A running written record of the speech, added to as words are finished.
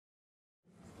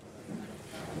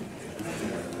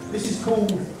This is called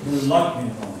the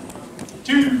lightning horn.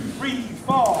 2, 3,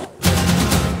 4.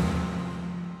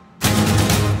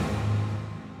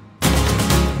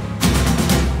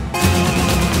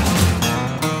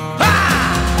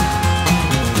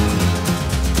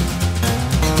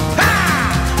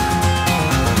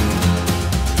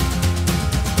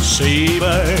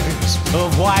 Sabers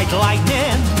of white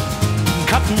lightning,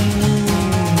 cutting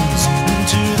wounds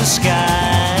into the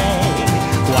sky.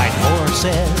 White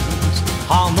horses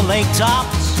on the lake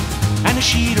tops, and a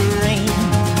sheet of rain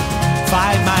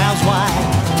 5 miles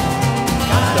wide.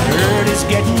 The herd is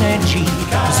getting edgy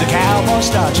as the cowboy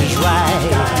starts his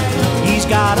ride. He's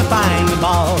gotta find the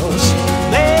boss.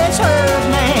 This herd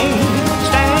may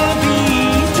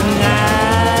stampede tonight.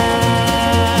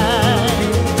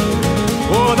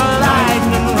 Oh, the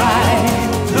lightning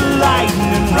ride,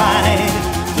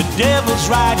 the devil's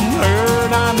riding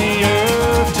herd on the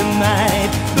earth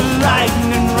tonight. The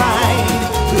lightning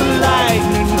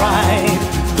ride,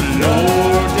 the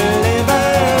Lord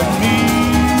delivered me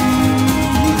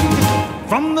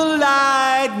from the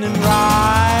lightning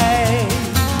ride.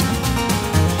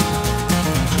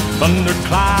 Thunder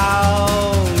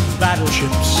clouds,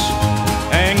 battleships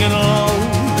hanging low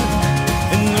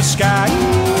in the sky,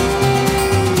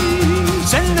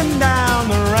 sending down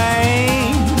the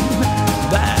rain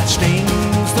that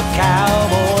stings the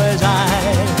cowboy's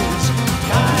eyes.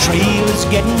 The trail is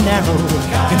getting narrow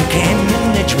in the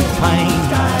canyon edge with pine.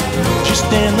 Just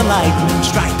then the lightning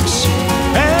strikes,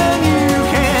 and you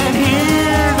can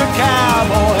hear the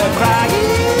cowboy crying.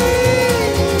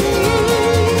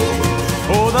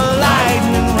 Oh, the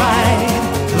lightning ride,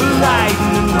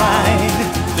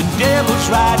 the devil's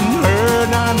riding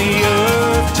herd on the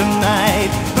earth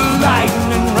tonight. The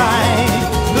lightning ride,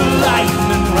 the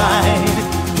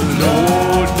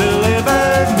Lord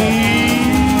delivered me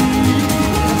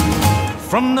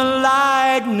from the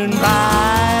lightning ride.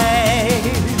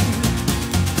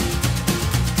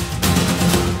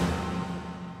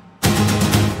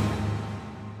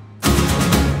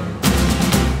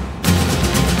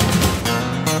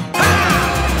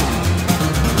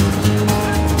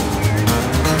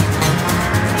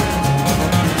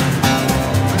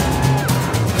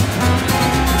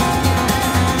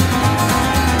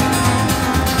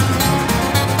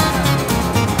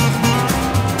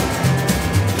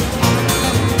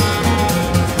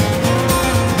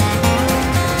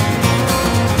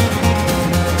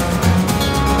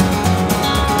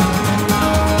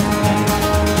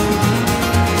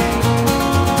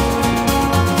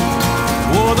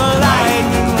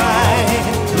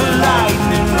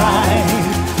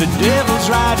 The devil's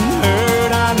riding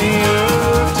herd on the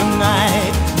earth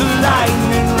tonight. The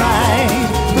lightning ride,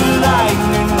 the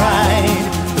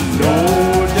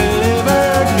Lord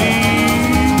delivered me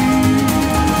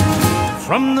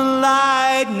from the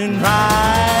lightning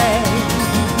ride.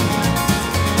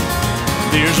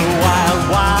 There's a wild,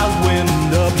 wild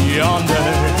wind up yonder,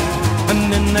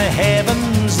 and in the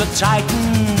heavens the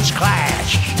titans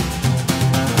clash.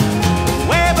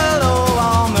 Way below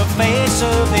on the face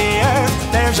of the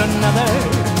earth, there's another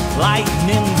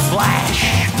lightning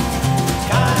flash.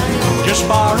 Just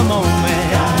for a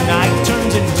moment, night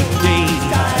turns into day,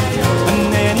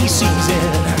 and then he sees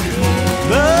it.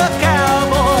 The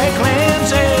cowboy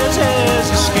cleanses his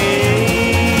escape.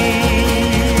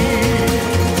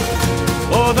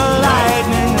 Oh, the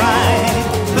lightning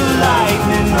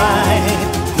ride,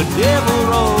 the devil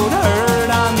rode herd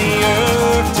on the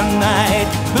earth tonight.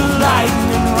 The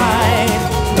lightning ride,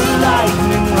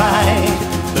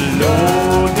 the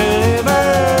Lord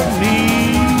delivered me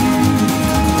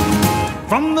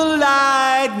from the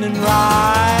lightning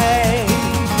ride.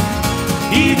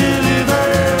 He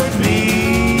delivered me.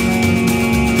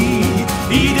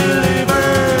 He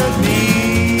delivered me.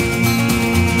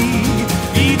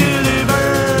 He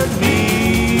delivered me.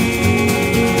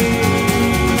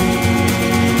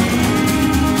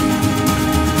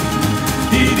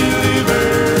 He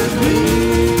delivered me.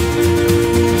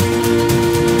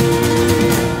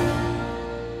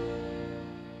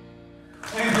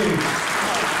 Thank you.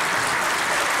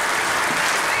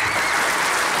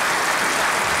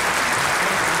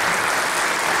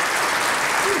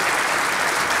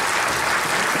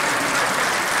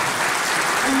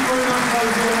 Thank you very much,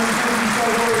 ladies and gentlemen. Thank you so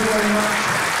very much.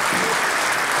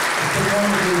 It's been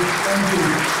wonderful. Thank you.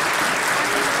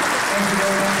 Thank you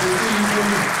very much. We'll see you soon.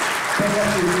 God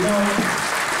bless you. Good night.